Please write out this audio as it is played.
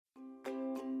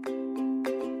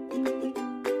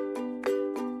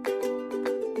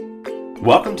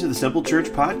Welcome to the Simple Church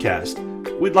Podcast.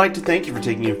 We'd like to thank you for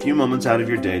taking a few moments out of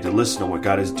your day to listen to what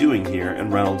God is doing here in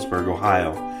Reynoldsburg,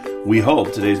 Ohio. We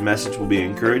hope today's message will be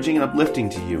encouraging and uplifting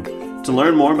to you. To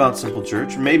learn more about Simple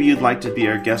Church, or maybe you'd like to be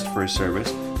our guest for a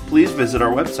service, please visit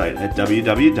our website at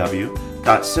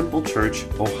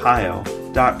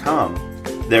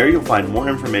www.simplechurchohio.com. There you'll find more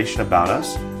information about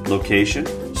us,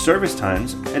 location, service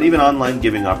times, and even online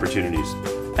giving opportunities.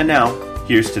 And now,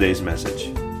 here's today's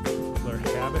message.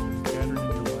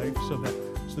 So that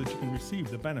you can receive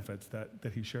the benefits that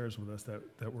he shares with us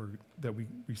that we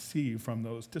receive from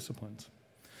those disciplines.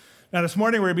 Now this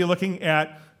morning we're going to be looking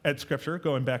at Scripture,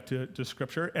 going back to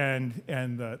Scripture, and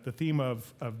the theme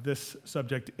of this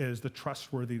subject is the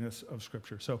trustworthiness of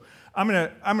Scripture. So I'm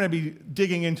gonna be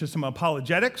digging into some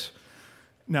apologetics.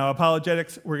 Now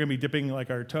apologetics, we're going to be dipping like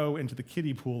our toe into the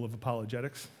kiddie pool of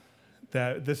apologetics.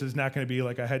 That this is not going to be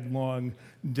like a headlong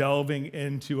delving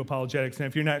into apologetics. And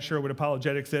if you're not sure what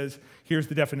apologetics is, here's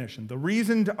the definition. The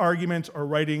reasoned arguments or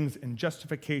writings in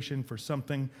justification for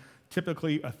something,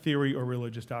 typically a theory or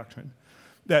religious doctrine.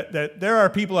 That there are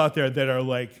people out there that are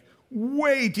like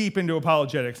way deep into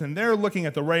apologetics, and they're looking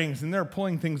at the writings, and they're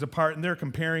pulling things apart, and they're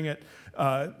comparing it,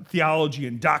 theology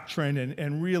and doctrine,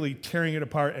 and really tearing it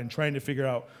apart and trying to figure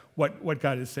out what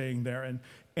God is saying there.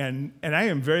 And I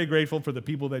am very grateful for the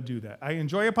people that do that. I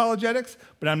enjoy apologetics,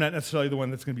 but I'm not necessarily the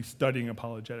one that's going to be studying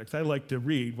apologetics. I like to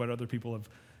read what other people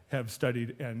have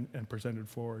studied and presented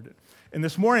forward. And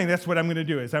this morning, that's what I'm going to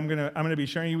do. Is I'm going to be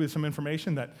sharing you with some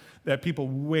information that people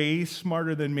way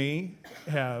smarter than me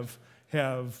have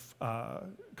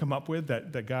come up with,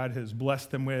 that God has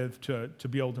blessed them with to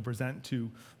be able to present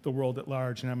to the world at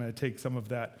large. And I'm going to take some of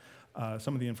that,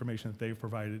 some of the information that they've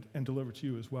provided, and deliver to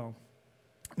you as well.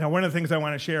 Now, one of the things I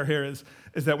want to share here is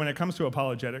that when it comes to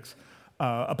apologetics,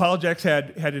 apologetics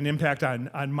had an impact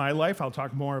on my life. I'll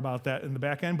talk more about that in the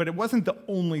back end, but it wasn't the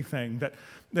only thing.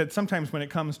 That sometimes when it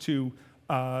comes to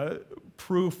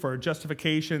proof or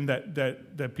justification,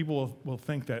 that people will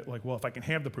think that, like, well, if I can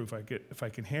have the proof, if I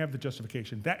can have the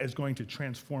justification, that is going to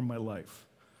transform my life.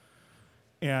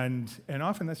 And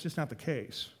often that's just not the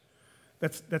case.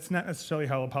 That's not necessarily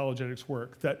how apologetics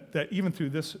work. That even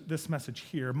through this message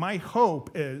here, my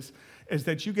hope is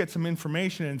that you get some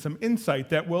information and some insight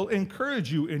that will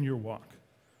encourage you in your walk,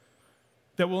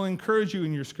 that will encourage you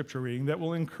in your scripture reading, that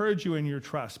will encourage you in your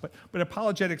trust. But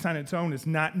apologetics on its own is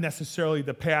not necessarily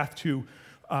the path to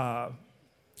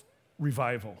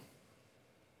revival.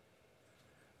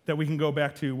 That we can go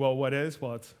back to, well, what is?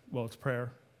 Well, it's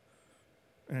prayer,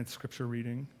 and it's scripture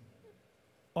reading,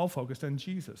 all focused on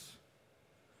Jesus.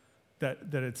 That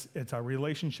it's our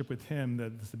relationship with Him,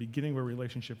 that it's the beginning of a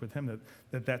relationship with Him,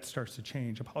 that starts to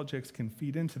change. Apologetics can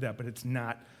feed into that, but it's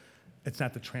not the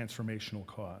transformational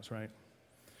cause, right?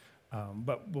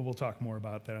 But we'll talk more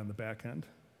about that on the back end.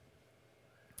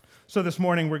 So this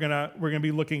morning we're gonna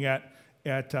be looking at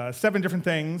 7 different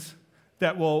things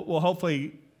that will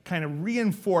hopefully kind of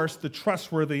reinforce the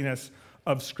trustworthiness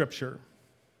of Scripture.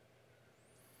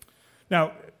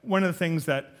 Now, one of the things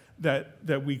that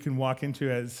we can walk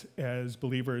into as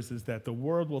believers is that the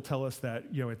world will tell us that,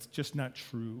 it's just not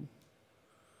true.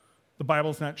 The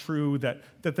Bible's not true, that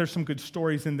there's some good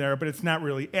stories in there, but it's not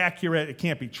really accurate. It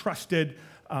can't be trusted.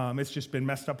 It's just been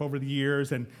messed up over the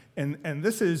years. And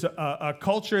this is a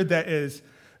culture that is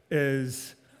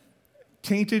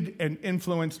tainted and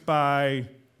influenced by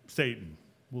Satan.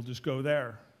 We'll just go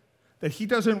there. That he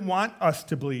doesn't want us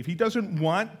to believe. He doesn't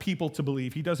want people to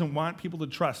believe. He doesn't want people to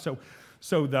trust.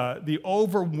 So the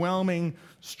overwhelming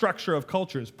structure of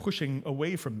culture is pushing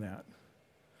away from that.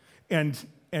 And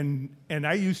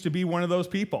I used to be one of those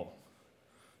people.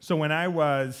 So when I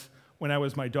was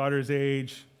my daughter's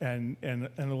age and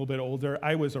a little bit older,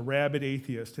 I was a rabid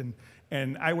atheist,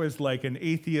 and I was like an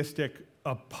atheistic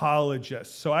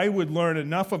apologist. So I would learn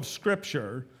enough of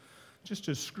Scripture just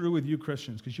to screw with you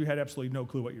Christians, because you had absolutely no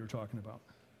clue what you were talking about.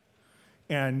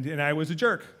 And I was a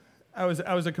jerk. I was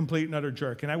a complete and utter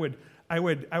jerk, and I would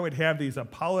have these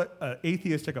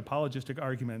atheistic, apologistic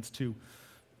arguments to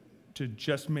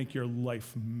just make your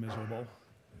life miserable,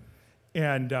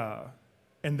 and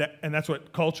that's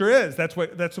what culture is. That's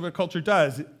what culture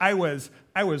does. I was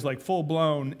like full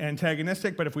blown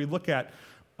antagonistic. But if we look at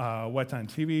what's on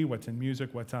TV, what's in music,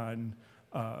 what's on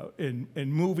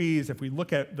in movies, if we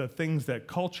look at the things that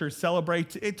culture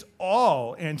celebrates, it's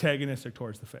all antagonistic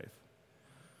towards the faith.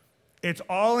 It's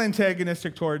all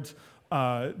antagonistic towards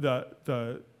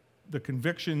the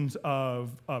convictions of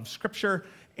Scripture,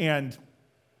 and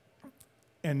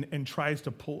tries to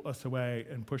pull us away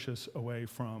and push us away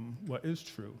from what is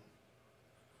true.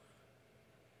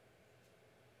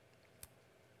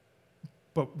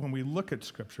 But when we look at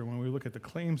Scripture, when we look at the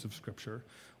claims of Scripture,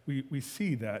 we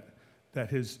see that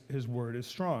his word is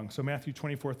strong. So Matthew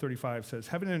 24:35 says,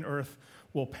 "Heaven and earth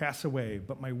will pass away,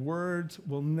 but my words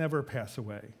will never pass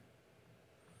away."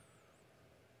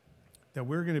 That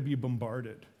we're going to be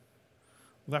bombarded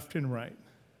left and right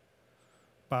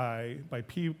by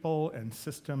people and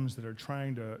systems that are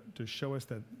trying to show us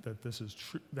that this is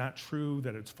not true,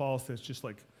 that it's false, that it's just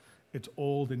like, it's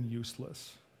old and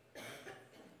useless.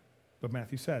 But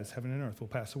Matthew says, heaven and earth will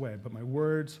pass away, but my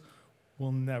words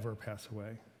will never pass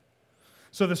away.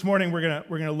 So this morning we're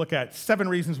gonna look at 7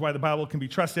 reasons why the Bible can be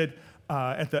trusted.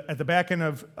 At the back end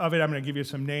of it, I'm going to give you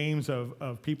some names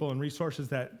of people and resources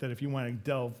that if you want to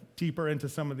delve deeper into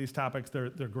some of these topics, they're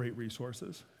great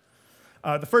resources.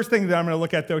 The first thing that I'm going to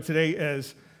look at, though, today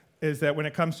is that when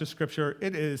it comes to Scripture,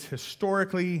 it is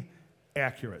historically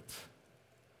accurate.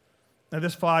 Now,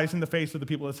 this flies in the face of the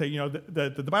people that say,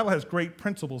 the Bible has great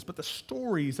principles, but the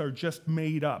stories are just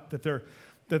made up, that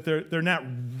they're not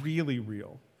really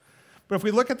real. But if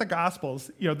we look at the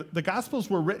Gospels, the Gospels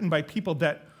were written by people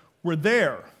that were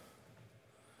there.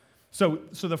 So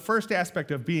the first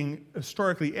aspect of being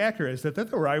historically accurate is that there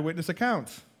were eyewitness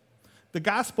accounts. The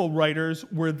gospel writers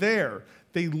were there.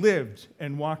 They lived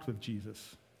and walked with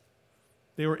Jesus.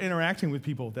 They were interacting with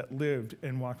people that lived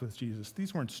and walked with Jesus.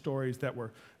 These weren't stories that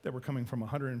were coming from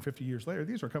 150 years later.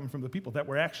 These were coming from the people that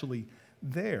were actually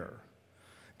there.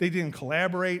 They didn't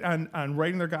collaborate on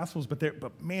writing their gospels,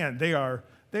 but man, they are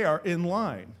in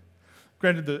line.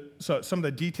 Granted, so some of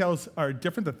the details are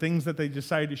different, the things that they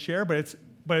decided to share, but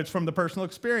it's from the personal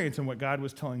experience and what God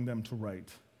was telling them to write.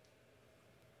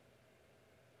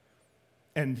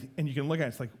 And you can look at it,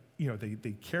 it's like,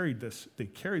 they carried this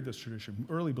tradition.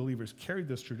 Early believers carried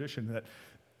this tradition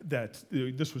that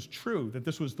this was true, that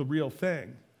this was the real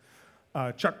thing.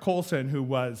 Chuck Colson, who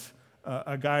was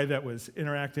a guy that was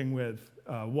interacting with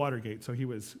Watergate, so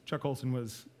Chuck Colson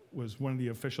was one of the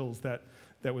officials that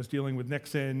was dealing with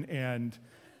Nixon, and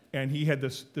he had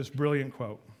this brilliant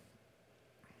quote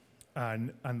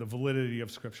on the validity of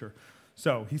Scripture.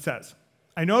 So he says,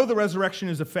 "I know the resurrection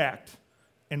is a fact,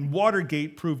 and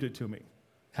Watergate proved it to me.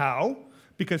 How?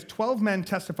 Because 12 men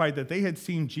testified that they had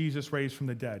seen Jesus raised from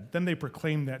the dead. Then they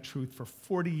proclaimed that truth for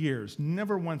 40 years,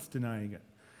 never once denying it.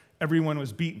 Everyone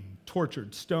was beaten,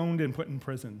 tortured, stoned, and put in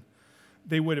prison.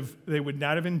 They would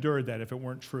not have endured that if it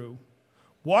weren't true.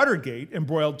 Watergate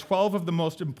embroiled 12 of the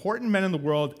most important men in the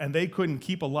world, and they couldn't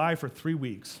keep alive for 3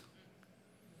 weeks.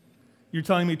 You're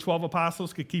telling me 12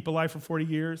 apostles could keep alive for 40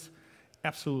 years?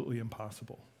 Absolutely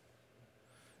impossible.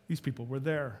 These people were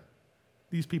there.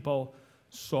 These people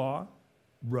saw,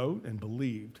 wrote, and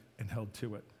believed, and held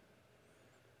to it.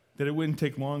 That it wouldn't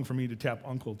take long for me to tap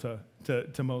uncle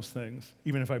to most things,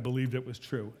 even if I believed it was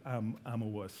true. I'm a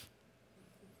wuss.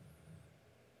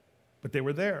 But they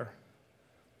were there.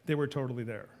 They were totally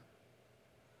there.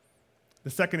 The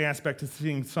second aspect of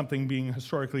seeing something being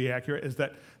historically accurate is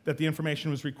that the information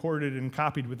was recorded and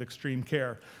copied with extreme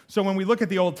care. So when we look at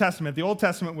the Old Testament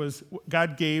was,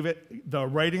 God gave it, the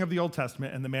writing of the Old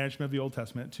Testament and the management of the Old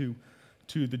Testament to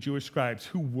the Jewish scribes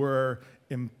who were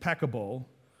impeccable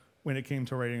when it came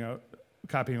to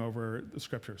copying over the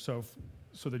Scripture. So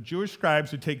the Jewish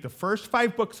scribes would take the first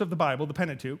 5 books of the Bible, the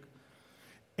Pentateuch,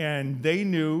 and they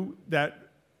knew that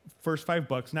first 5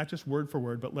 books, not just word for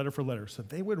word, but letter for letter. So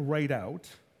they would write out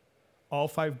all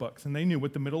 5 books, and they knew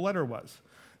what the middle letter was.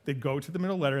 They'd go to the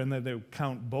middle letter, and then they would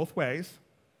count both ways,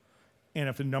 and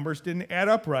if the numbers didn't add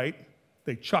up right,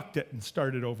 they chucked it and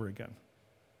started over again.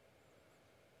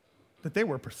 But they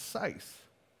were precise.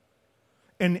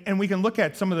 And we can look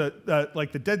at some of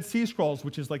the Dead Sea Scrolls,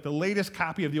 which is like the latest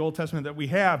copy of the Old Testament that we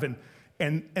have, and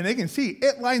they can see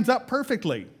it lines up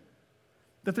perfectly.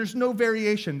 That there's no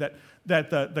variation, that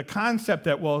the concept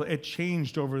that, well, it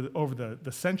changed over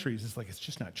the centuries is like, it's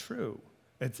just not true.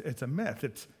 It's a myth.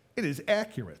 It is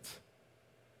accurate.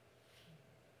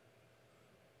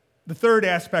 The third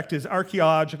aspect is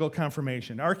archaeological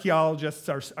confirmation. Archaeologists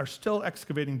are still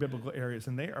excavating biblical areas,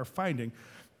 and they are finding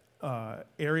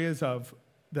areas that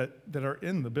are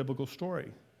in the biblical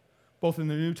story, both in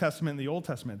the New Testament and the Old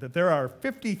Testament, that there are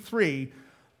 53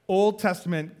 Old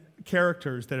Testament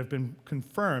characters that have been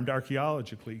confirmed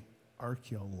archaeologically.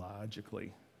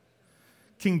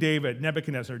 King David,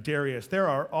 Nebuchadnezzar, Darius, there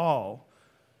are all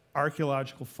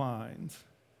archaeological finds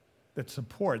that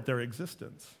support their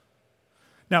existence.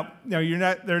 Now they're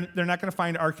not going to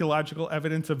find archaeological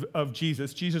evidence of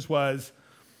Jesus. Jesus was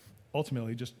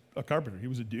ultimately just a carpenter. He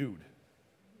was a dude.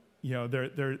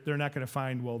 They're not going to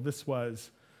find, well, these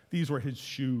were his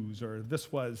shoes, or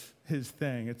this was his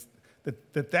thing. It's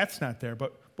that's not there.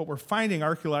 But we're finding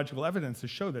archaeological evidence to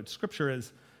show that Scripture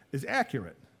is is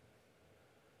accurate.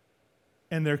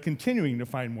 And they're continuing to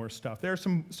find more stuff. There are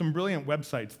some brilliant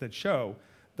websites that show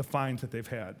the finds that they've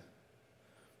had.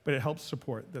 But it helps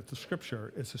support that the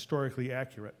Scripture is historically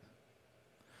accurate.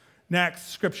 Next,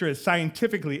 Scripture is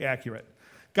scientifically accurate.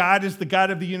 God is the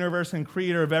God of the universe and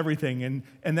creator of everything,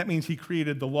 and that means he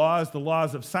created the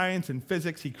laws of science and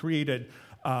physics. He created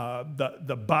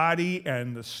the body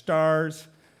and the stars,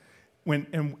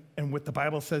 and what the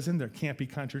Bible says in there can't be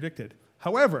contradicted.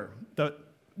 However,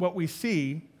 what we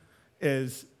see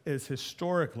is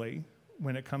historically,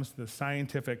 when it comes to the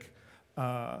scientific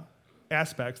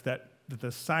aspects, that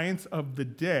the science of the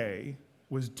day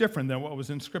was different than what was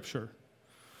in Scripture.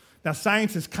 Now,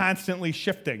 science is constantly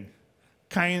shifting.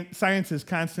 Science is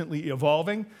constantly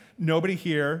evolving. Nobody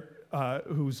here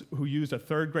who used a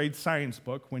third grade science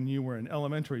book when you were in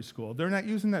elementary school, they're not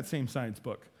using that same science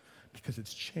book because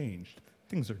it's changed.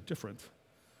 Things are different.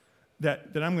 That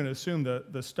I'm going to assume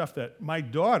the stuff that my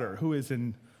daughter, who is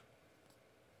in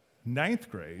 9th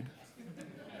grade,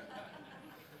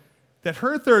 that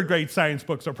her third grade science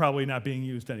books are probably not being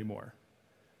used anymore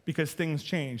because things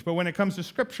change. But when it comes to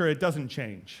Scripture, it doesn't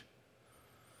change.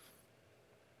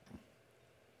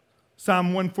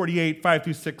 Psalm 148,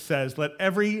 5-6 says, "Let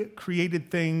every created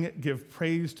thing give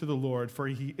praise to the Lord, for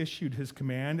he issued his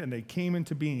command, and they came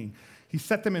into being. He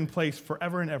set them in place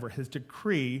forever and ever. His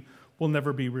decree will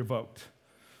never be revoked."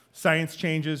 Science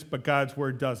changes, but God's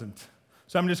word doesn't.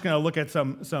 So I'm just going to look at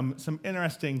some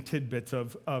interesting tidbits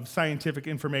of scientific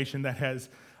information that has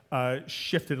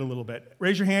shifted a little bit.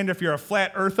 Raise your hand if you're a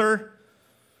flat earther.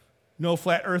 No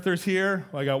flat earthers here.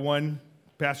 Well, I got one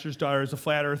pastor's daughter is a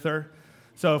flat earther.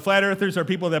 So flat earthers are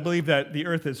people that believe that the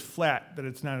earth is flat, that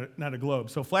it's not a globe.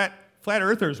 So flat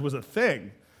earthers was a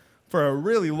thing for a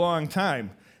really long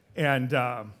time. And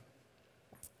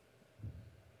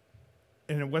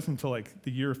it wasn't until like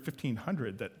the year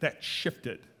 1500 that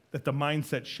shifted, that the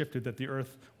mindset shifted that the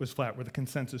earth was flat, where the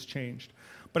consensus changed.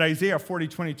 But Isaiah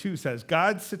 40:22 says,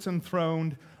 "God sits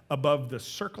enthroned above the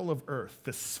circle of earth,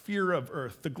 the sphere of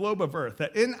earth, the globe of earth."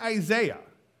 That in Isaiah,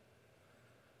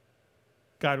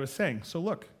 God was saying, so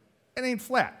look, it ain't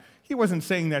flat. He wasn't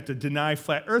saying that to deny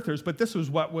flat earthers, but this is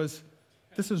what was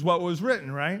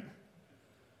written, right?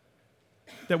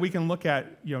 That we can look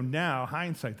at, now,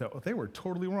 hindsight, that they were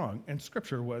totally wrong, and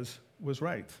Scripture was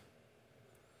right.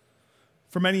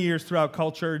 For many years throughout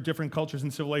culture, different cultures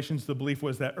and civilizations, the belief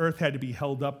was that earth had to be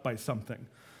held up by something.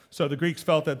 So the Greeks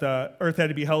felt that the earth had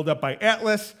to be held up by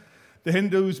Atlas. The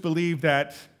Hindus believed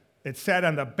that it sat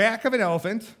on the back of an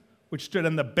elephant, which stood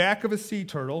on the back of a sea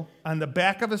turtle, on the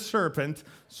back of a serpent,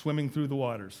 swimming through the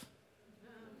waters.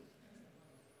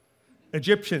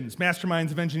 Egyptians,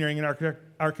 masterminds of engineering and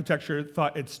architecture,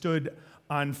 thought it stood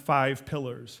on 5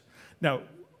 pillars. Now,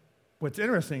 what's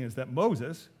interesting is that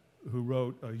Moses, who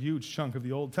wrote a huge chunk of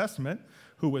the Old Testament,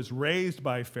 who was raised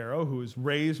by Pharaoh, who was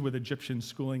raised with Egyptian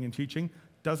schooling and teaching,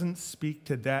 doesn't speak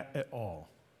to that at all.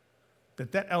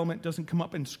 That element doesn't come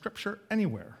up in Scripture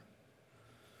anywhere.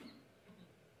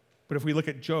 But if we look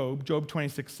at Job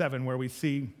 26:7, where we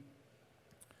see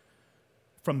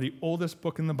from the oldest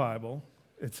book in the Bible,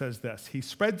 it says this: "He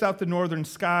spreads out the northern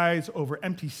skies over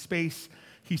empty space.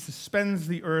 He suspends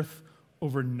the earth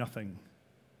over nothing."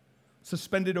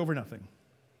 Suspended over nothing.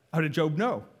 How did Job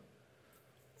know?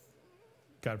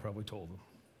 God probably told him.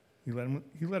 He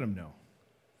let him know.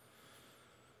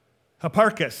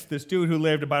 Hipparchus, this dude who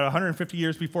lived about 150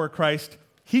 years before Christ,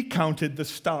 he counted the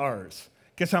stars.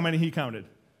 Guess how many he counted?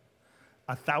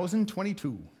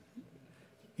 1,022.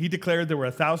 He declared there were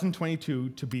 1,022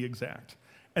 to be exact.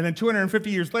 And then 250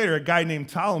 years later, a guy named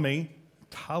Ptolemy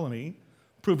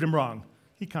proved him wrong.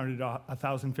 He counted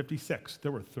 1,056.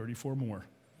 There were 34 more.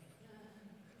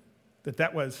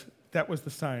 That was the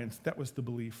science. That was the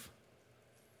belief.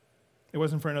 It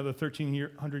wasn't for another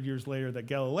 1,300 years later that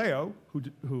Galileo,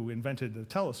 who invented the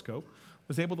telescope,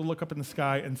 was able to look up in the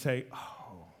sky and say,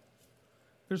 "Oh,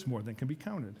 there's more than can be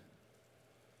counted."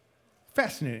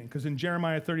 Fascinating, because in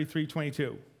Jeremiah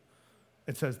 33:22,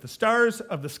 it says, "The stars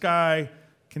of the sky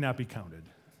cannot be counted."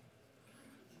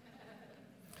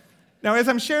 Now, as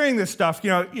I'm sharing this stuff,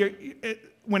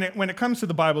 when it comes to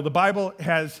the Bible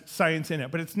has science in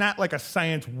it, but it's not like a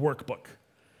science workbook.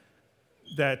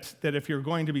 That if you're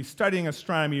going to be studying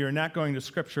astronomy, you're not going to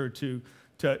Scripture to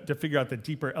figure out the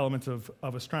deeper elements of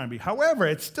astronomy. However,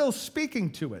 it's still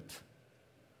speaking to it.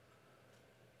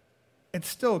 It's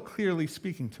still clearly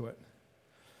speaking to it.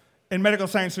 In medical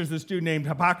science, there's this dude named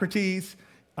Hippocrates.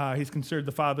 He's considered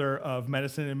the father of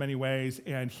medicine in many ways,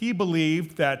 and he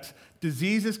believed that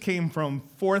diseases came from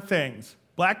 4 things: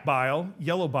 black bile,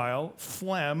 yellow bile,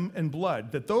 phlegm, and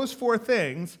blood. That those four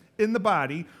things in the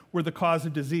body were the cause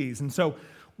of disease. And so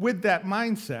with that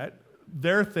mindset,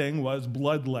 their thing was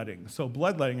bloodletting. So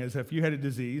bloodletting is if you had a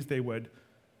disease, they would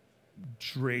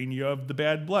drain you of the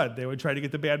bad blood. They would try to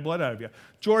get the bad blood out of you.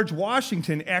 George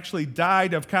Washington actually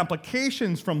died of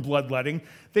complications from bloodletting.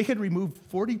 They had removed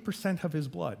 40% of his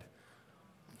blood.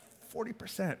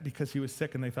 40% because he was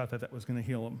sick and they thought that was going to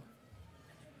heal him.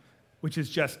 Which is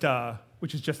just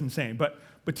insane. But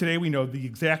today we know the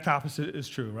exact opposite is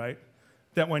true, right?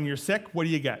 That when you're sick, what do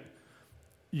you get?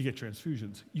 You get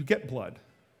transfusions. You get blood.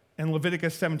 And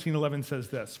Leviticus 17:11 says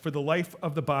this, "For the life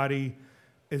of the body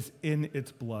is in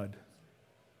its blood."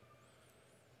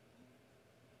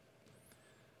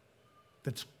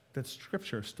 That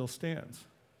scripture still stands,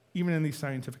 even in these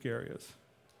scientific areas.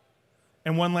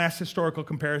 And one last historical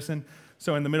comparison.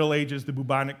 So in the Middle Ages, the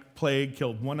bubonic plague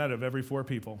killed 1 out of every 4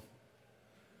 people.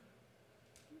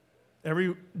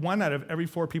 1 out of every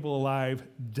 4 people alive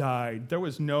died. There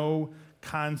was no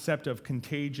concept of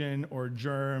contagion or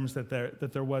germs,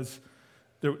 there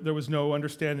was no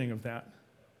understanding of that.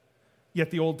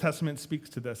 Yet the Old Testament speaks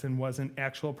to this and was in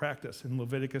actual practice. In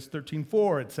Leviticus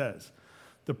 13:4 it says,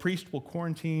 "The priest will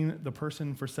quarantine the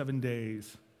person for 7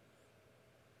 days."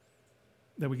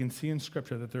 That we can see in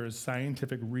Scripture that there is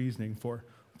scientific reasoning for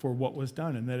what was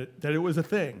done and that it was a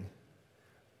thing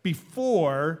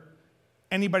before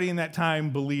anybody in that time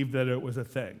believed that it was a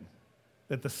thing,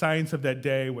 that the science of that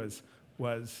day was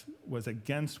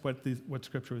against what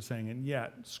Scripture was saying, and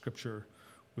yet Scripture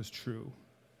was true.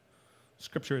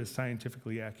 Scripture is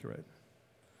scientifically accurate.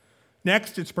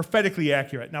 Next, it's prophetically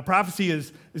accurate. Now, prophecy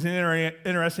is an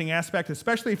interesting aspect,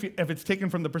 especially if it's taken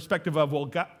from the perspective of, well,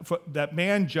 God, that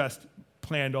man just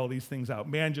planned all these things out.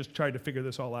 Man just tried to figure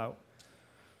this all out.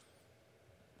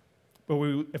 But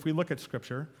if we look at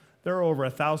Scripture, there are over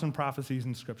 1,000 prophecies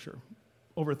in Scripture,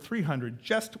 over 300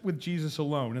 just with Jesus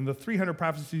alone. And the 300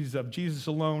 prophecies of Jesus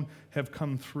alone have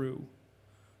come through.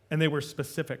 And they were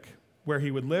specific. Where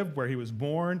he would live, where he was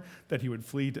born, that he would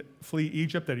flee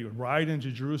Egypt, that he would ride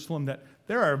into Jerusalem, that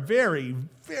there are very,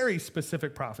 very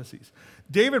specific prophecies.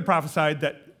 David prophesied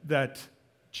that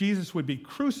Jesus would be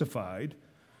crucified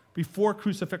before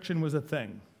crucifixion was a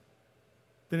thing.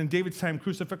 That in David's time,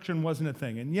 crucifixion wasn't a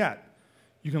thing. And yet,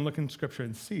 you can look in Scripture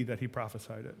and see that he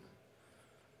prophesied it.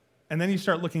 And then you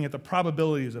start looking at the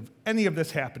probabilities of any of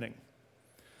this happening.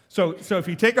 So if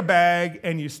you take a bag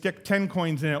and you stick 10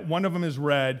 coins in it, one of them is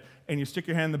red, and you stick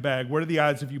your hand in the bag, what are the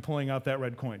odds of you pulling out that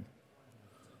red coin?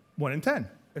 1 in 10.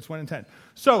 It's 1 in 10.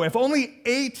 So if only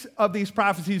 8 of these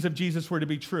prophecies of Jesus were to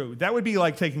be true, that would be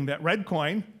like taking that red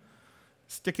coin,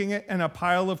 sticking it in a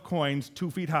pile of coins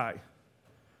 2 feet high,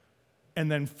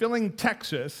 and then filling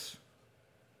Texas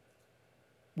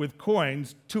with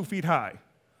coins 2 feet high,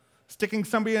 sticking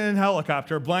somebody in a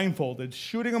helicopter blindfolded,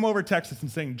 shooting them over Texas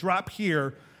and saying, "Drop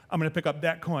here, I'm going to pick up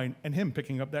that coin," and him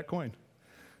picking up that coin.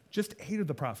 Just 8 of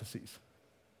the prophecies.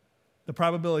 The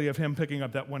probability of him picking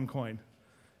up that one coin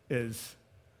is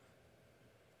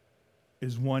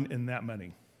 1 in that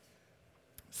many.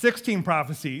 16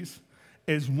 prophecies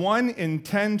is 1 in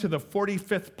 10 to the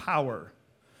 45th power.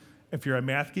 If you're a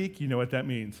math geek, you know what that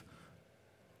means.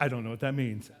 I don't know what that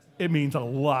means. It means a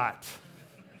lot.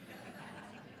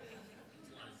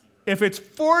 If it's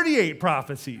 48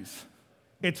 prophecies,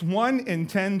 it's 1 in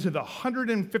 10 to the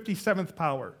 157th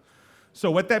power. So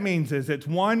what that means is it's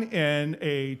 1 in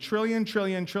a trillion,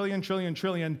 trillion, trillion, trillion,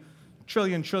 trillion,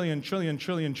 trillion, trillion, trillion,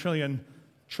 trillion, trillion,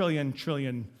 trillion,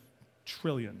 trillion,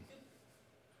 trillion.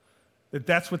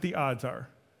 That's what the odds are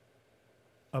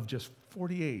of just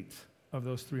 48 of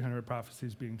those 300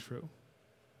 prophecies being true.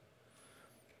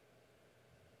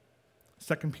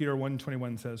 2 Peter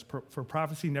 1:21 says, "For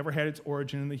prophecy never had its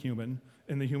origin in the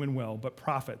human will, but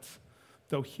prophets,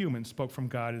 though human, spoke from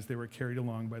God as they were carried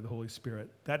along by the Holy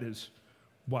Spirit." That is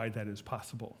why that is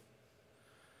possible.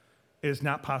 It is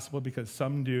not possible because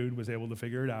some dude was able to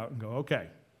figure it out and go, "Okay,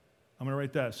 I'm going to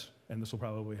write this, and this will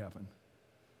probably happen."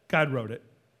 God wrote it,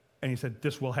 and he said,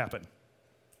 "This will happen.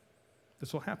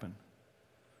 This will happen."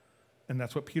 And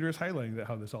that's what Peter is highlighting, that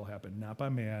how this all happened, not by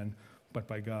man, but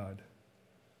by God.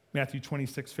 Matthew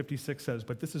 26:56 says,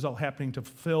 "But this is all happening to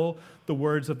fulfill the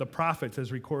words of the prophets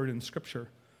as recorded in Scripture."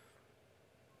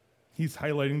 He's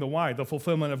highlighting the why. The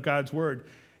fulfillment of God's word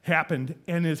happened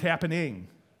and is happening.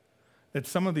 That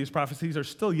some of these prophecies are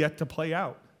still yet to play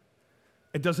out.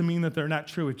 It doesn't mean that they're not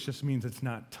true. It just means it's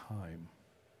not time.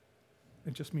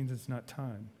 It just means it's not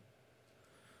time.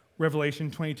 Revelation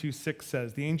 22:6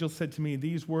 says, "The angel said to me,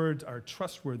 'These words are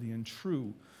trustworthy and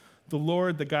true. The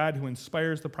Lord, the God who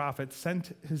inspires the prophets,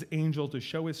 sent his angel to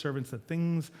show his servants the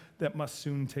things that must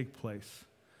soon take place.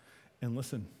 And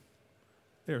listen,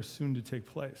 they are soon to take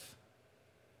place.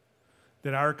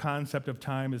 That our concept of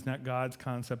time is not God's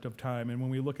concept of time. And when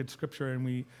we look at Scripture and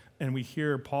we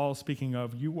hear Paul speaking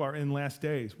of, you are in last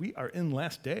days, we are in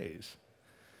last days.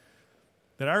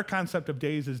 That our concept of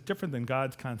days is different than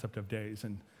God's concept of days.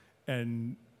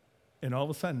 And all of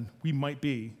a sudden, we might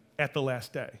be at the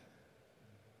last day.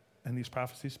 And these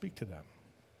prophecies speak to them.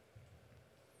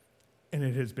 And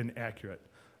it has been accurate,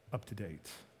 up to date.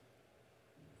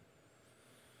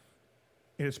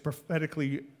 It is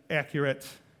prophetically accurate,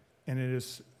 and it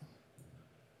is,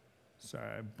 sorry,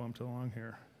 I bumped along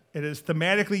here. It is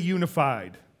thematically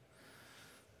unified.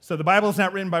 So the Bible is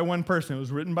not written by one person. It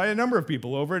was written by a number of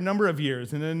people over a number of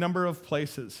years and in a number of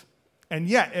places. And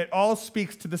yet, it all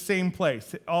speaks to the same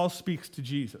place. It all speaks to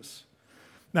Jesus.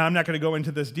 Now, I'm not going to go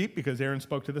into this deep because Aaron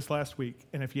spoke to this last week.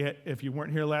 And if you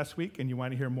weren't here last week and you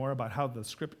want to hear more about how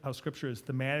Scripture is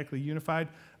thematically unified,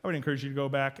 I would encourage you to go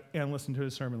back and listen to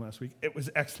his sermon last week. It was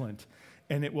excellent,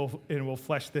 and it will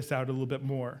flesh this out a little bit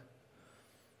more.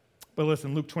 But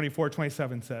listen, Luke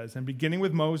 24:27 says, and beginning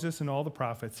with Moses and all the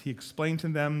prophets, he explained to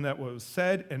them that what was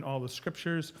said in all the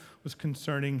Scriptures was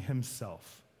concerning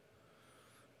himself.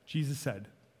 Jesus said,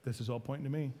 this is all pointing to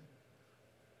me.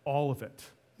 All of it.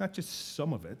 Not just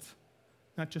some of it.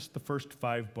 Not just the first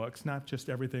 5 books. Not just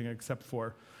everything except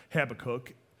for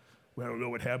Habakkuk. Well, I don't know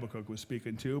what Habakkuk was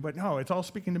speaking to, but no, it's all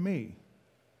speaking to me.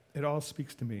 It all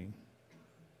speaks to me.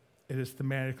 It is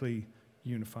thematically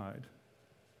unified.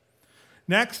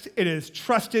 Next, it is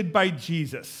trusted by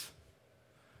Jesus.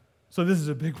 So this is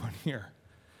a big one here.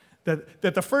 That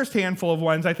the first handful of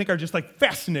ones I think are just like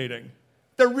fascinating.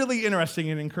 They're really interesting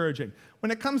and encouraging.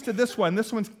 When it comes to this one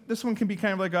can be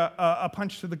kind of like a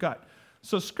punch to the gut.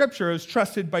 So Scripture is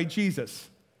trusted by Jesus.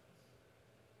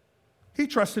 He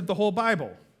trusted the whole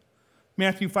Bible.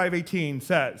 Matthew 5:18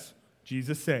 says,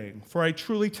 Jesus saying, for I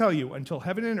truly tell you, until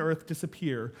heaven and earth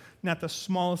disappear, not the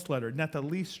smallest letter, not the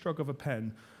least stroke of a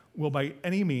pen, will by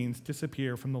any means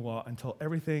disappear from the law until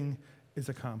everything is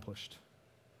accomplished.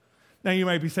 Now you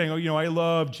might be saying, I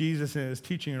love Jesus and his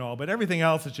teaching and all, but everything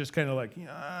else is just kind of like,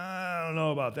 I don't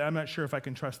know about that. I'm not sure if I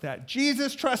can trust that.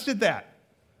 Jesus trusted that.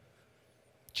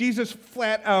 Jesus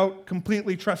flat out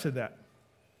completely trusted that.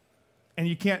 And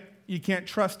you can't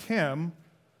trust him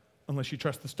unless you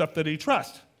trust the stuff that he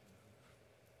trusts.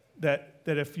 That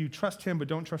if you trust him but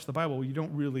don't trust the Bible, you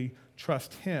don't really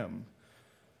trust him.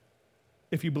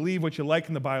 If you believe what you like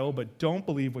in the Bible but don't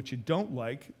believe what you don't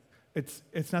like,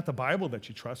 it's not the Bible that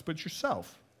you trust, but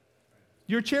yourself.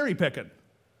 You're cherry picking.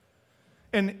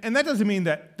 And that doesn't mean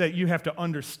that you have to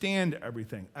understand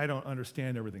everything. I don't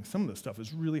understand everything. Some of this stuff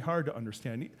is really hard to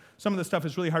understand. Some of the stuff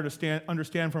is really hard to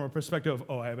understand from a perspective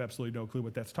of, I have absolutely no clue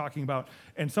what that's talking about.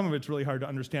 And some of it's really hard to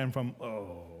understand from,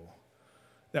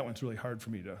 that one's really hard for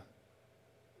me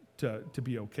to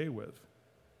be okay with.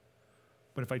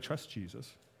 But if I trust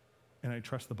Jesus, and I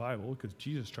trust the Bible, because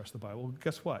Jesus trusts the Bible,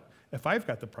 guess what? If I've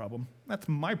got the problem, that's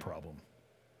my problem.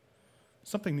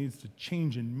 Something needs to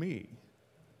change in me.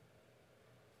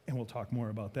 And we'll talk more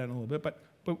about that in a little bit,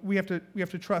 but we have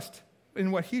to trust in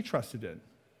what he trusted in.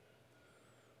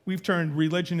 We've turned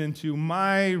religion into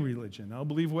my religion. I'll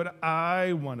believe what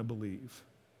I want to believe.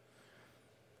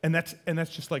 And that's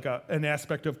just like an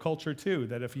aspect of culture too,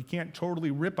 that if you can't totally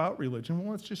rip out religion,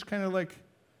 well, it's just kind of like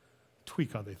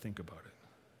tweak how they think about it.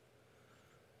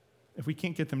 If we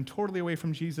can't get them totally away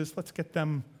from Jesus, let's get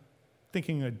them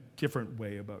thinking a different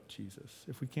way about Jesus.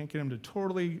 If we can't get them to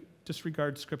totally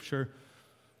disregard Scripture,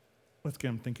 let's get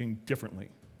them thinking differently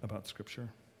about Scripture.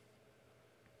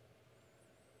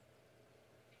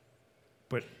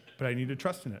 But I need to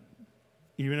trust in it,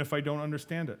 even if I don't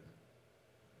understand it.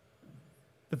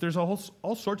 That there's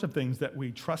all sorts of things that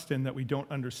we trust in that we don't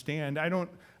understand. I don't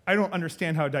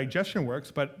understand how digestion works,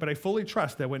 but I fully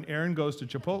trust that when Aaron goes to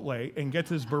Chipotle and gets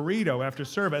his burrito after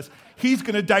service, he's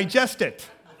going to digest it.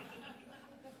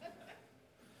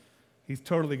 He's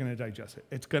totally going to digest it.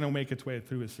 It's going to make its way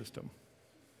through his system.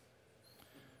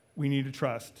 We need to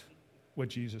trust what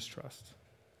Jesus trusts.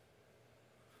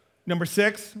 Number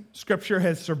 6, Scripture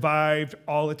has survived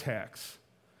all attacks.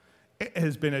 It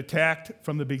has been attacked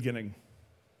from the beginning.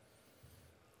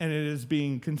 And it is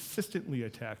being consistently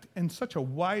attacked in such a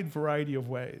wide variety of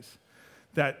ways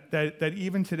that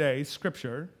even today,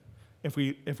 Scripture, if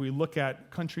we look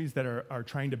at countries that are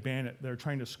trying to ban it, that are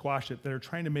trying to squash it, that are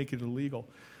trying to make it illegal,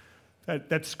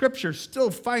 that Scripture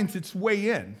still finds its way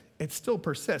in. It still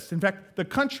persists. In fact, the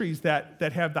countries that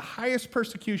have the highest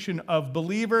persecution of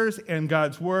believers and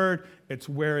God's Word, it's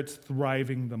where it's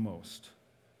thriving the most.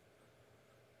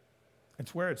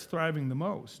 It's where it's thriving the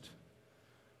most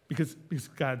because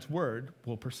God's word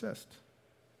will persist.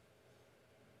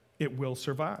 It will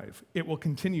survive. It will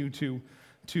continue to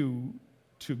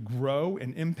grow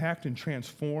and impact and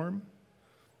transform.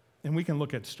 And we can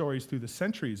look at stories through the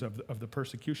centuries of the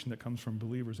persecution that comes from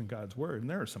believers in God's word. And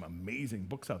there are some amazing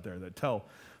books out there that tell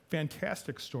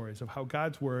fantastic stories of how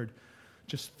God's word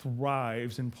just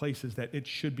thrives in places that it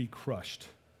should be crushed.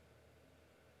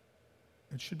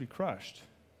 It should be crushed.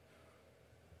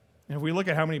 And if we look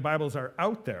at how many Bibles are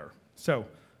out there, so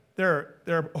there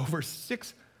are over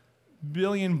 6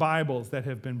 billion Bibles that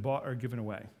have been bought or given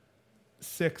away.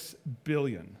 6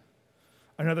 billion.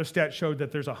 Another stat showed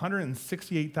that there's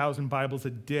 168,000 Bibles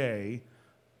a day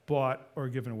bought or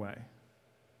given away.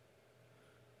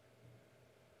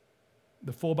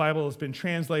 The full Bible has been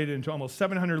translated into almost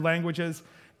 700 languages,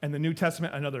 and the New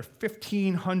Testament, another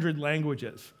 1,500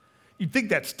 languages. You'd think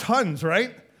that's tons,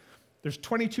 right? There's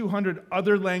 2,200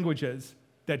 other languages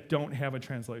that don't have a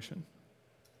translation.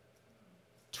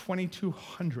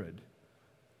 2,200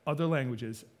 other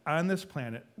languages on this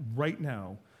planet right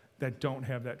now that don't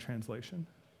have that translation.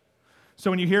 So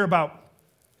when you hear about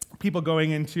people going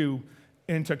into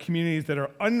communities that are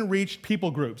unreached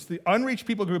people groups, the unreached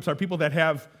people groups are people that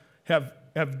have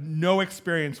no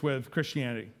experience with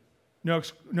Christianity, no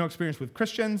experience with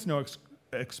Christians, no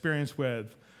experience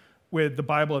with the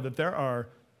Bible, that there are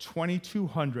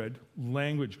 2,200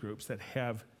 language groups that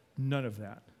have none of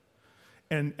that.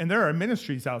 And there are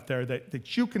ministries out there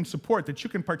that you can support, that you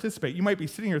can participate. You might be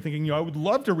sitting here thinking, I would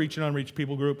love to reach an unreached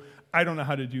people group. I don't know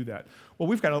how to do that. Well,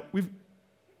 we've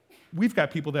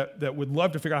got people that would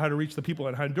love to figure out how to reach the people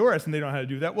in Honduras, and they don't know how to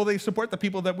do that. Well, they support the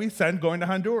people that we send going to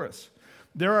Honduras.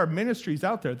 There are ministries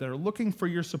out there that are looking for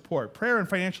your support, prayer and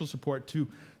financial support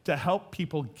to help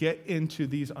people get into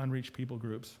these unreached people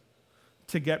groups,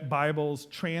 to get Bibles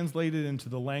translated into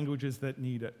the languages that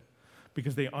need it,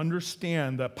 because they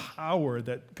understand the power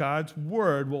that God's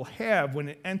word will have when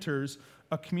it enters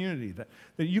a community. That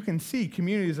you can see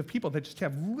communities of people that just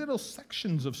have little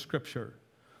sections of Scripture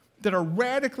that are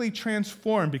radically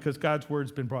transformed because God's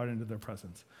word's been brought into their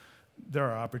presence. There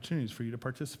are opportunities for you to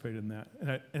participate in that.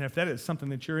 And if that is something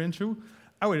that you're into,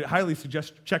 I would highly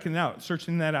suggest checking it out,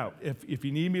 searching that out. If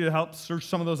you need me to help search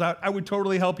some of those out, I would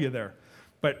totally help you there.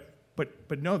 But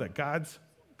know that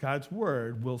God's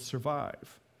word will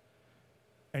survive.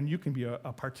 And you can be a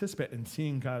participant in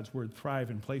seeing God's word thrive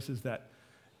in places that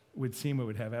would seem it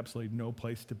would have absolutely no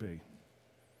place to be.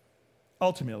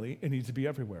 Ultimately, it needs to be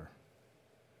everywhere.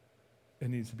 It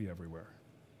needs to be everywhere.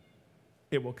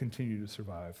 It will continue to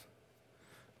survive.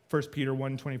 1 Peter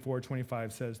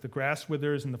 1:24-25 says, "The grass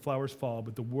withers and the flowers fall,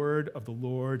 but the word of the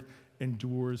Lord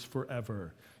endures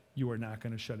forever." You are not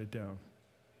going to shut it down.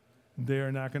 They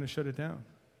are not going to shut it down.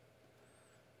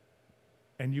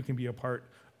 And you can be a part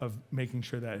of making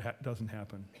sure that doesn't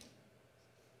happen.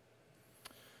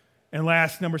 And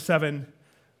last, number 7,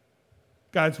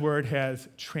 God's word has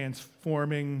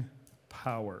transforming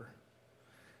power.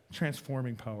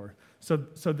 Transforming power. So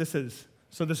this is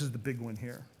the big one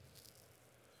here.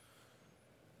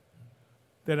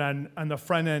 That on the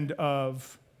front end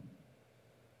of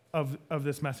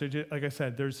this message, like I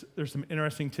said, there's some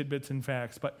interesting tidbits and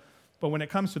facts, but when it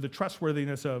comes to the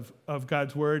trustworthiness of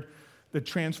God's word, the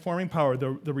transforming power,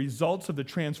 the results of the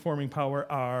transforming power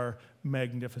are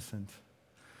magnificent.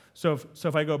 So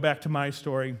if I go back to my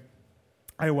story,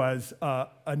 I was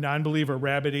a non-believer,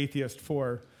 rabid atheist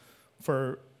for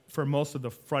most of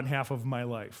the front half of my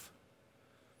life.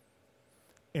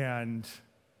 And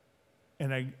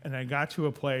I got to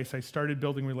a place, I started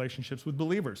building relationships with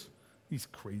believers, these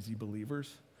crazy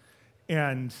believers.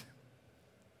 And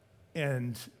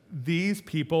these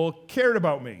people cared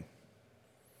about me.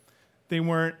 They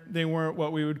weren't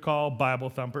what we would call Bible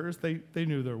thumpers. They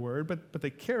knew their word, but they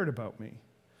cared about me.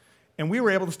 And we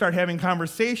were able to start having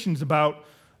conversations about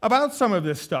some of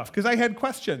this stuff, because I had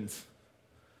questions.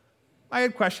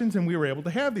 And we were able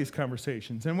to have these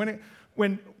conversations. And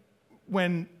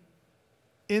when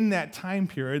in that time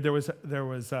period, there was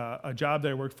a job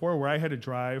that I worked for where I had to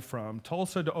drive from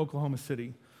Tulsa to Oklahoma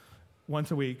City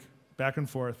once a week, back and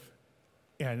forth,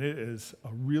 and it is a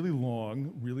really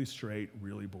long, really straight,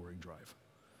 really boring drive.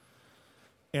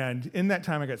 And in that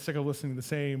time, I got sick of listening to the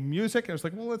same music, and I was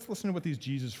like, well, let's listen to what these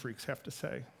Jesus freaks have to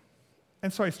say.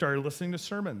 And so I started listening to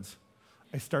sermons.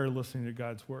 I started listening to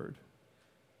God's word.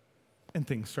 And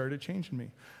things started changing me.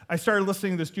 I started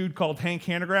listening to this dude called Hank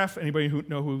Hanegraaff. Anybody who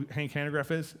know who Hank Hanegraaff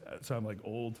is? So I'm like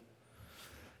old.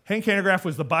 Hank Hanegraaff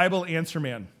was the Bible answer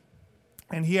man.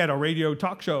 And he had a radio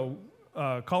talk show,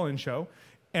 call-in show.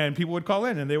 And people would call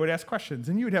in and they would ask questions.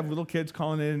 And you would have little kids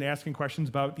calling in and asking questions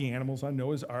about the animals on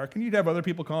Noah's Ark. And you'd have other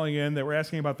people calling in that were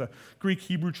asking about the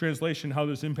Greek-Hebrew translation, how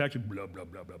this impacted blah, blah,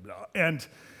 blah, blah, blah. And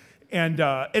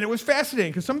it was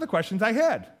fascinating because some of the questions I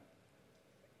had.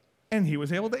 And he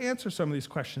was able to answer some of these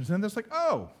questions. And it's like,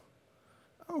 oh,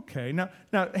 okay. Now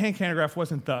Hank Hanegraaff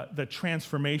wasn't the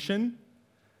transformation,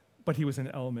 but he was an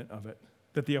element of it.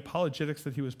 That the apologetics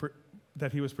that he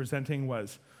was presenting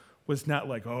was not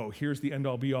like, oh, here's the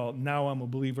end-all, be-all, now I'm a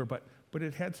believer, but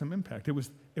it had some impact. It was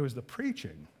the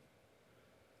preaching.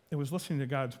 It was listening to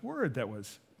God's word that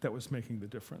was making the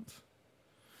difference.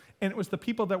 And it was the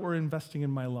people that were investing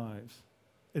in my lives,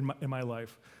 in my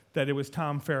life, that it was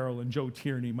Tom Farrell and Joe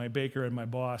Tierney, my baker and my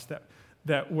boss,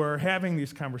 that were having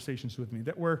these conversations with me,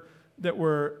 that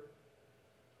were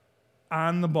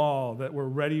on the ball, that were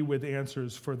ready with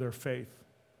answers for their faith.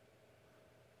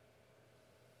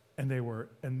 And they were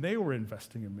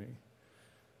investing in me.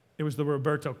 It was the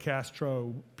Roberto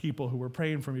Castro people who were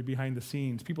praying for me behind the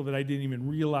scenes, people that I didn't even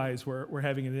realize were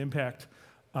having an impact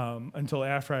until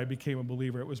after I became a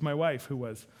believer. It was my wife who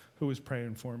was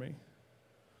praying for me.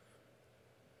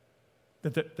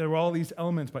 That there were all these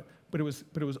elements, but it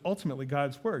was ultimately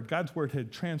God's word. God's word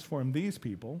had transformed these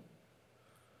people,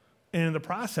 and in the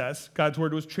process, God's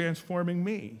word was transforming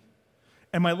me.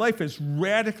 And my life is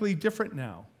radically different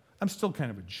now. I'm still kind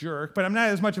of a jerk, but I'm not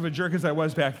as much of a jerk as I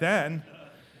was back then.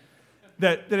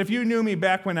 That if you knew me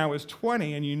back when I was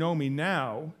 20 and you know me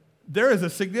now, there is a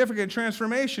significant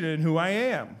transformation in who I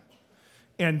am.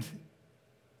 And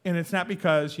it's not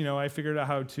because, I figured out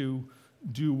how to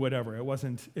do whatever. It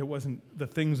wasn't the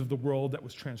things of the world that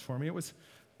was transforming. It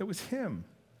was him.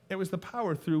 It was the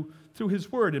power through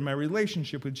his word in my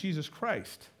relationship with Jesus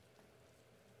Christ.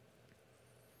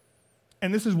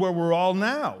 And this is where we're all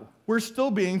now. We're still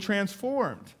being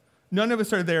transformed. None of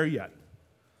us are there yet.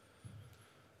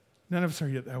 None of us are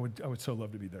yet. I would so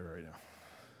love to be there right now.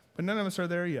 But none of us are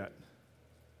there yet.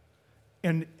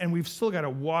 And we've still got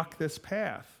to walk this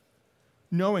path,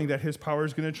 knowing that his power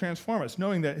is going to transform us,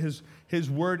 knowing that his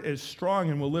word is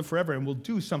strong and will live forever and will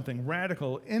do something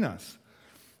radical in us.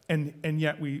 And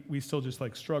yet we still just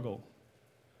struggle.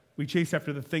 We chase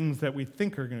after the things that we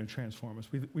think are going to transform us.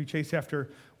 We chase after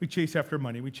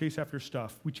money. We chase after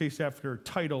stuff. We chase after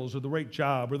titles or the right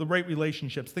job or the right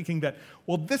relationships, thinking that,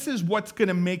 well, this is what's going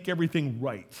to make everything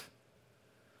right.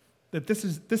 That this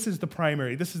is the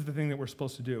primary. This is the thing that we're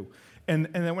supposed to do. And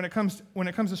then when it comes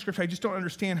to Scripture, I just don't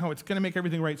understand how it's going to make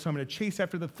everything right. So I'm going to chase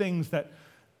after the things that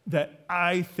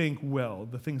I think will,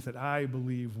 the things that I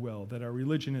believe will. That our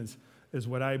religion is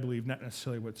what I believe, not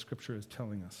necessarily what Scripture is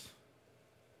telling us.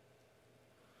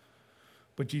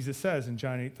 But Jesus says in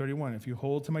John 8:31, if you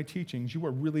hold to my teachings, you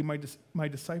are really my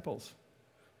disciples.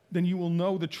 Then you will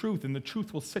know the truth, and the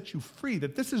truth will set you free.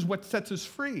 That this is what sets us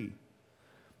free.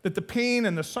 That the pain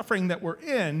and the suffering that we're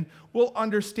in, we'll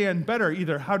understand better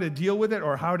either how to deal with it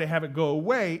or how to have it go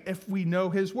away if we know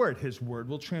his word. His word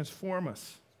will transform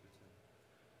us.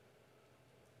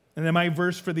 And then my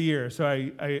verse for the year. So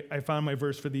I found my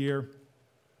verse for the year,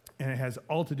 and it has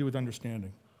all to do with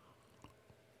understanding.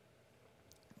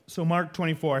 So Mark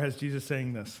 24 has Jesus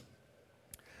saying this.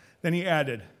 Then he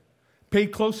added, pay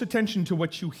close attention to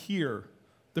what you hear.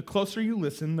 The closer you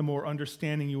listen, the more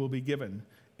understanding you will be given,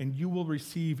 and you will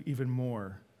receive even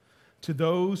more. To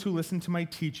those who listen to my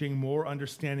teaching, more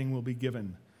understanding will be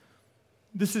given.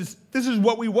 This is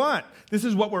what we want. This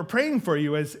is what we're praying for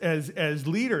you as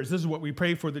leaders. This is what we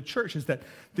pray for the church, is that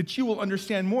you will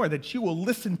understand more, that you will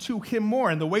listen to him more.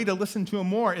 And the way to listen to him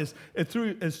more is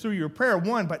through your prayer,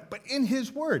 one, but in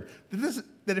his word.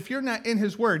 That if you're not in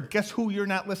his word, guess who you're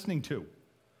not listening to?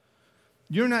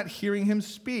 You're not hearing him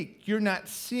speak. You're not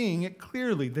seeing it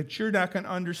clearly, that you're not going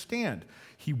to understand.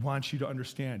 He wants you to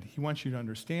understand. He wants you to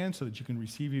understand so that you can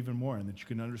receive even more and that you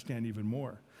can understand even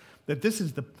more. That this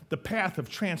is the path of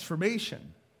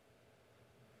transformation.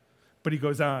 But he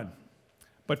goes on.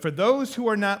 But for those who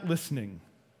are not listening,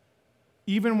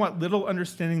 even what little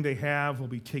understanding they have will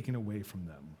be taken away from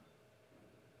them.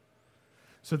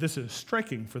 So this is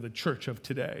striking for the church of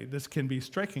today. This can be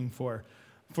striking for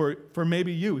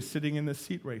maybe you sitting in this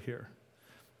seat right here.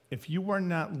 If you are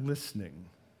not listening,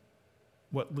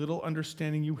 what little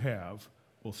understanding you have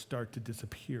will start to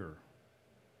disappear.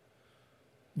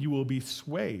 You will be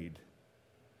swayed.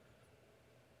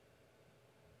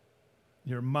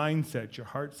 Your mindset, your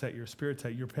heart set, your spirit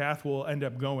set, your path will end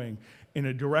up going in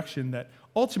a direction that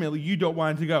ultimately you don't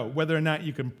want it to go, whether or not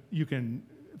you can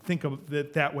think of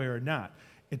it that way or not.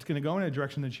 It's going to go in a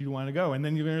direction that you want to go, and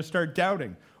then you're going to start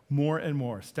doubting more and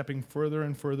more, stepping further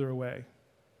and further away,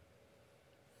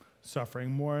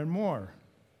 suffering more and more,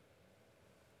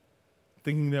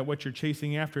 thinking that what you're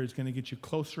chasing after is going to get you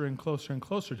closer and closer and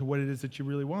closer to what it is that you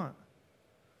really want.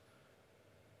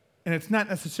 And it's not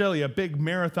necessarily a big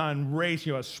marathon race,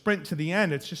 a sprint to the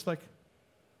end. It's just like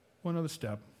one other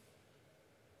step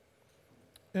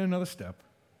and another step.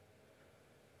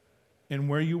 And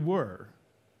where you were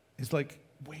is like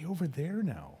way over there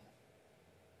now.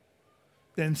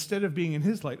 Then instead of being in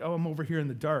his light, I'm over here in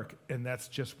the dark, and that's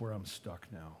just where I'm stuck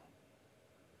now.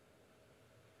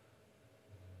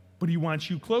 But he wants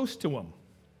you close to him.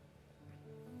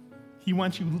 He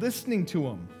wants you listening to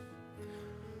him.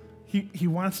 He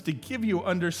wants to give you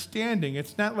understanding.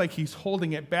 It's not like he's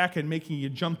holding it back and making you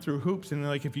jump through hoops, and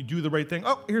like if you do the right thing,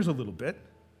 here's a little bit.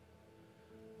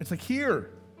 It's like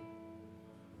here.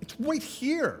 It's right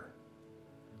here.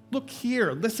 Look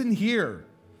here. Listen here.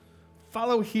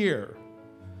 Follow here.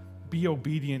 Be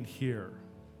obedient here.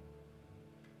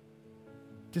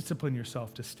 Discipline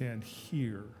yourself to stand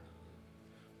here.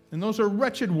 And those are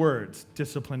wretched words,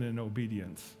 discipline and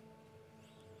obedience.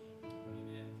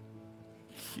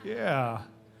 Yeah.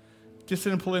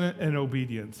 Discipline and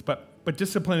obedience. But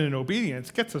discipline and obedience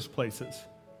gets us places.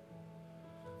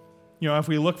 If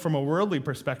we look from a worldly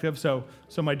perspective, so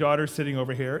my daughter's sitting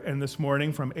over here, and this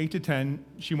morning from 8 to 10,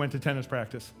 she went to tennis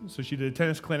practice. So she did a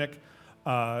tennis clinic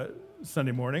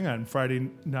Sunday morning. On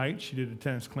Friday night, she did a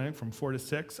tennis clinic from 4 to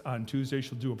 6. On Tuesday,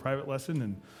 she'll do a private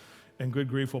lesson, and good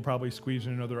grief, we'll probably squeeze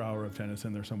in another hour of tennis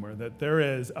in there somewhere. That there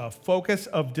is a focus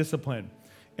of discipline.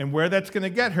 And where that's going to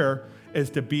get her is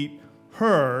to beat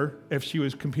her, if she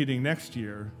was competing next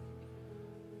year,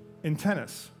 in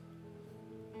tennis.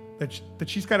 That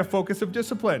she's got a focus of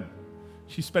discipline.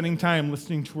 She's spending time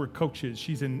listening to her coaches.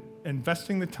 She's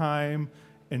investing the time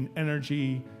and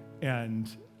energy and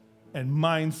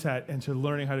mindset into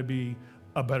learning how to be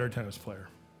a better tennis player.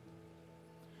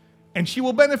 And she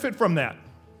will benefit from that.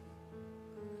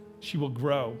 She will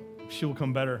grow. She will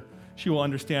become better. She will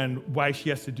understand why she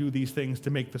has to do these things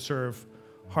to make the serve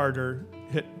harder,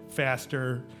 hit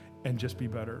faster, and just be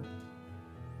better.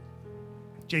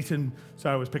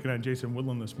 I was picking on Jason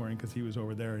Woodland this morning because he was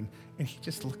over there, and he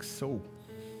just looks so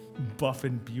buff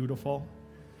and beautiful.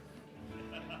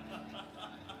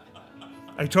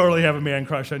 I totally have a man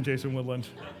crush on Jason Woodland.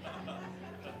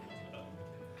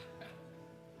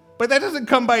 But that doesn't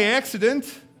come by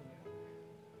accident.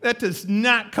 That does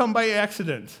not come by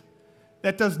accident.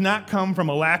 That does not come from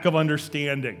a lack of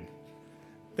understanding.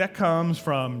 That comes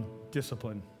from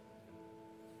discipline.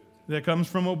 That comes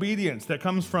from obedience. That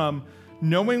comes from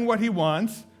knowing what he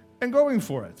wants and going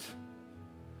for it.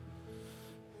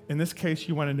 In this case,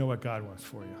 you want to know what God wants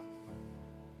for you.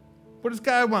 What does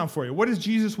God want for you? What does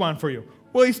Jesus want for you?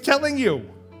 Well, he's telling you.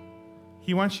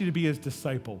 He wants you to be his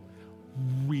disciple,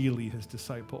 really his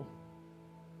disciple.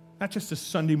 Not just a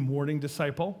Sunday morning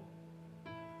disciple.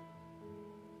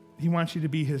 He wants you to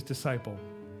be his disciple.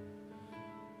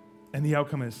 And the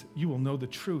outcome is you will know the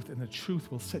truth, and the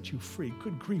truth will set you free.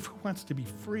 Good grief, who wants to be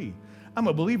free? I'm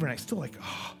a believer, and I still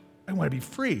I want to be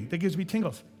free. That gives me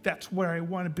tingles. That's where I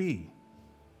want to be.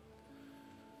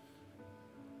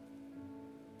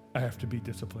 I have to be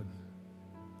disciplined.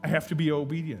 I have to be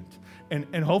obedient.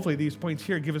 And hopefully these points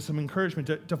here give us some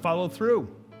encouragement to follow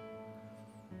through.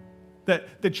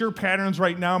 That your patterns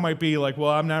right now might be like,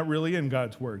 well, I'm not really in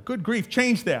God's word. Good grief,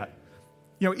 change that.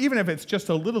 Even if it's just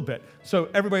a little bit. So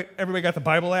everybody got the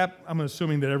Bible app? I'm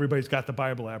assuming that everybody's got the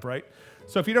Bible app, right?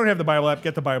 So if you don't have the Bible app,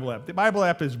 get the Bible app. The Bible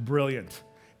app is brilliant.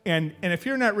 And if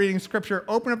you're not reading Scripture,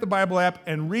 open up the Bible app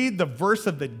and read the verse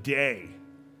of the day.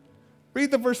 Read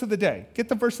the verse of the day. Get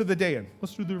the verse of the day in.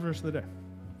 Let's do the verse of the day.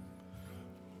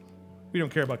 We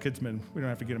don't care about kids, men. We don't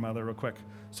have to get them out of there real quick.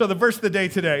 So the verse of the day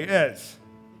today is...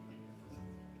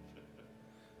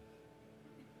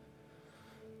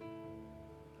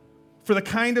 For the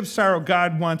kind of sorrow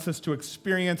God wants us to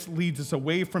experience leads us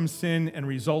away from sin and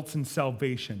results in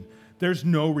salvation. There's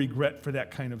no regret for that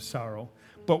kind of sorrow.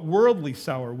 But worldly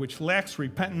sorrow, which lacks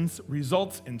repentance,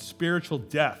 results in spiritual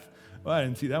death. Well, I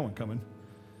didn't see that one coming.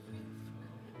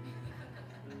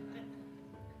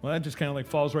 Well, that just kind of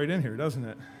falls right in here, doesn't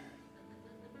it?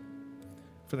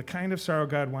 For the kind of sorrow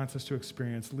God wants us to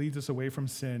experience leads us away from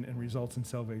sin and results in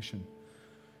salvation.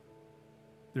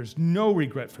 There's no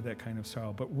regret for that kind of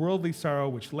sorrow, but worldly sorrow,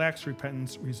 which lacks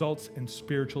repentance, results in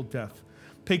spiritual death.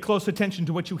 Pay close attention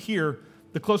to what you hear.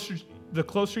 The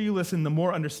closer you listen, the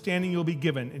more understanding you'll be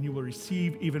given, and you will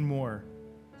receive even more.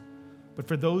 But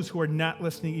for those who are not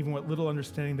listening, even what little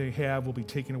understanding they have will be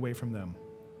taken away from them.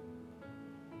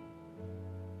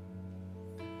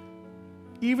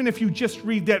 Even if you just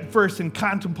read that verse and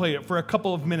contemplate it for a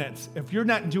couple of minutes, if you're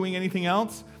not doing anything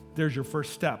else, there's your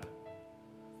first step.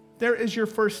 There is your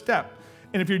first step.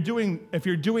 And if you're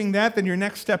doing that, then your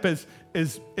next step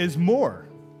is more.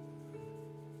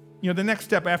 The next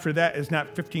step after that is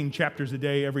not 15 chapters a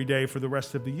day every day for the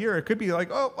rest of the year. It could be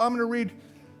like, I'm going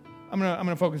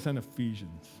to focus on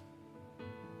Ephesians.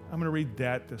 I'm going to read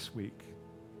that this week.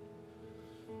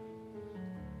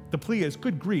 The plea is,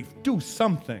 good grief, do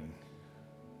something.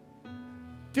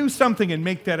 Do something and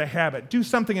make that a habit. Do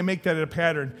something and make that a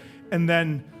pattern. And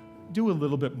then do a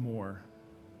little bit more.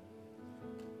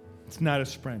 It's not a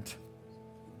sprint.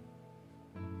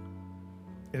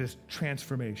 It is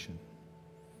transformation.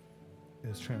 It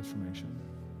is transformation.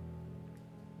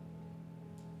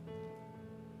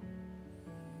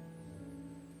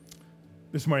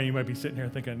 This morning you might be sitting here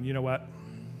thinking, you know what?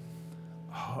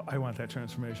 Oh, I want that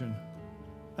transformation.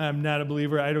 I'm not a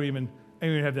believer. I don't even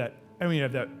have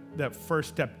that first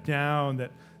step down.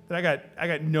 That I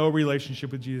got no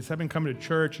relationship with Jesus. I've been coming to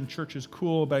church, and church is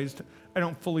cool, but I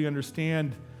don't fully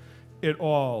understand it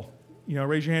all.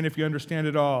 Raise your hand if you understand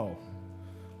it all.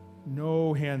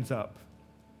 No hands up.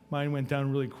 Mine went down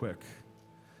really quick.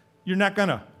 You're not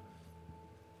gonna,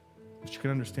 but you can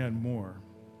understand more.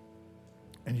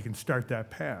 And you can start that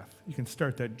path. You can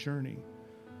start that journey.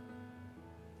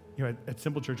 At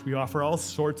Simple Church, we offer all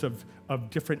sorts of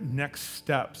different next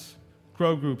steps.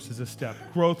 Grow groups is a step.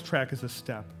 Growth track is a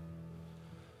step.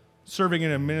 Serving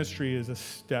in a ministry is a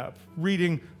step.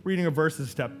 Reading a verse is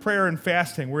a step. Prayer and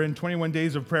fasting. We're in 21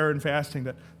 days of prayer and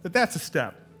fasting. That's a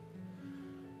step.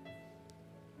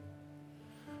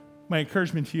 My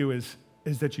encouragement to you is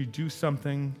that you do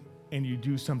something, and you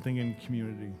do something in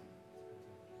community.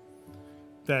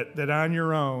 That on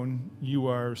your own, you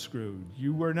are screwed.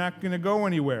 You are not going to go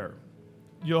anywhere.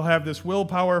 You'll have this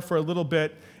willpower for a little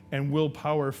bit, and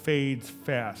willpower fades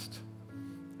fast.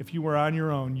 If you are on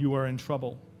your own, you are in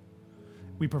trouble.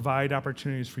 We provide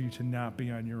opportunities for you to not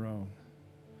be on your own.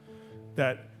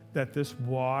 That this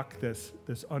walk, this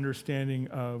understanding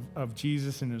of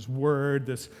Jesus and his word,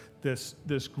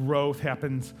 this growth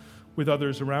happens with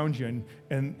others around you,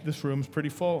 and this room's pretty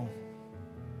full.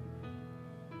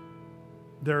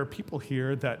 There are people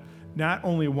here that not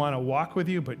only want to walk with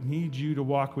you, but need you to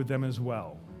walk with them as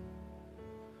well.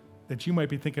 That you might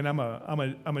be thinking, I'm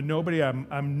a nobody,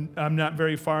 I'm not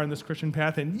very far in this Christian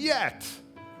path, and yet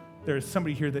there's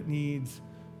somebody here that needs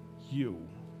you.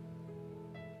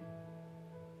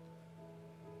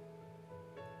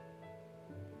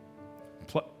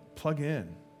 Plug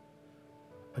in.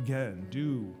 Again,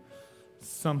 do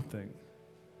something,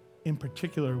 in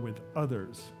particular with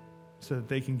others, so that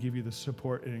they can give you the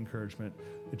support and encouragement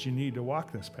that you need to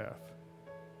walk this path,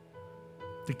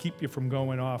 to keep you from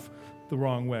going off the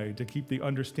wrong way, to keep the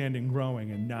understanding growing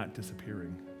and not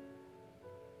disappearing.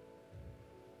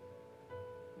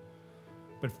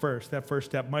 But first, that first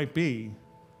step might be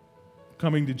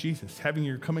coming to Jesus, having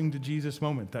your coming to Jesus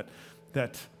moment, that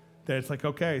it's like,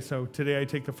 okay, so today I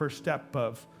take the first step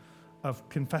of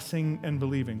confessing and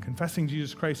believing, confessing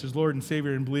Jesus Christ as Lord and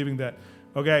Savior, and believing that,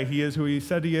 okay, he is who he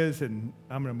said he is, and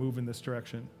I'm going to move in this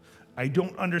direction. I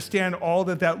don't understand all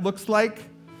that looks like,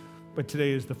 but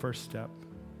today is the first step.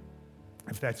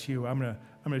 If that's you, I'm going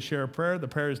to share a prayer. The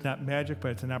prayer is not magic,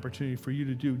 but it's an opportunity for you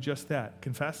to do just that.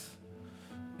 Confess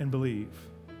and believe,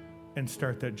 and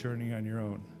start that journey on your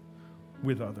own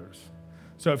with others.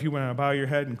 So if you want to bow your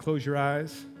head and close your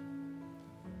eyes,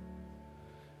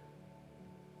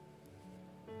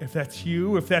 if that's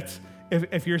you,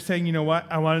 if you're saying, you know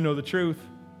what, I want to know the truth,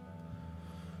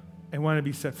 I want to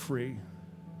be set free,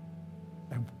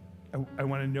 I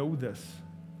want to know this,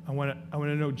 I want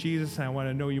to know Jesus, and I want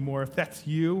to know you more. If that's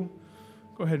you,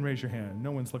 go ahead and raise your hand.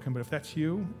 No one's looking, but if that's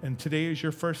you, and today is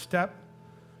your first step,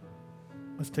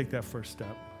 let's take that first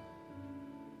step.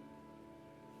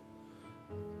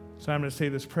 So I'm going to say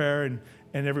this prayer, and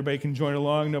everybody can join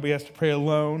along. Nobody has to pray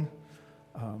alone.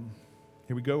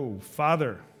 Here we go.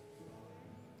 Father,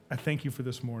 I thank you for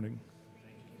this morning.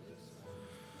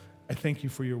 I thank you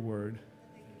for your word.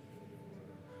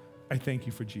 I thank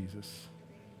you for Jesus.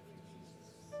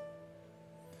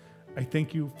 I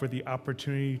thank you for the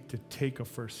opportunity to take a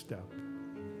first step.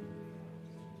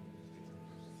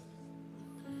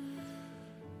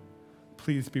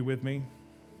 Please be with me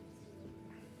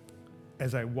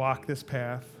as I walk this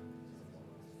path,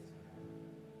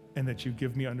 and that you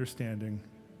give me understanding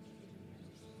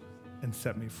and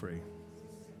set me free.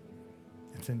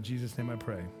 It's in Jesus' name I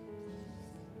pray.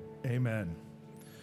 Amen.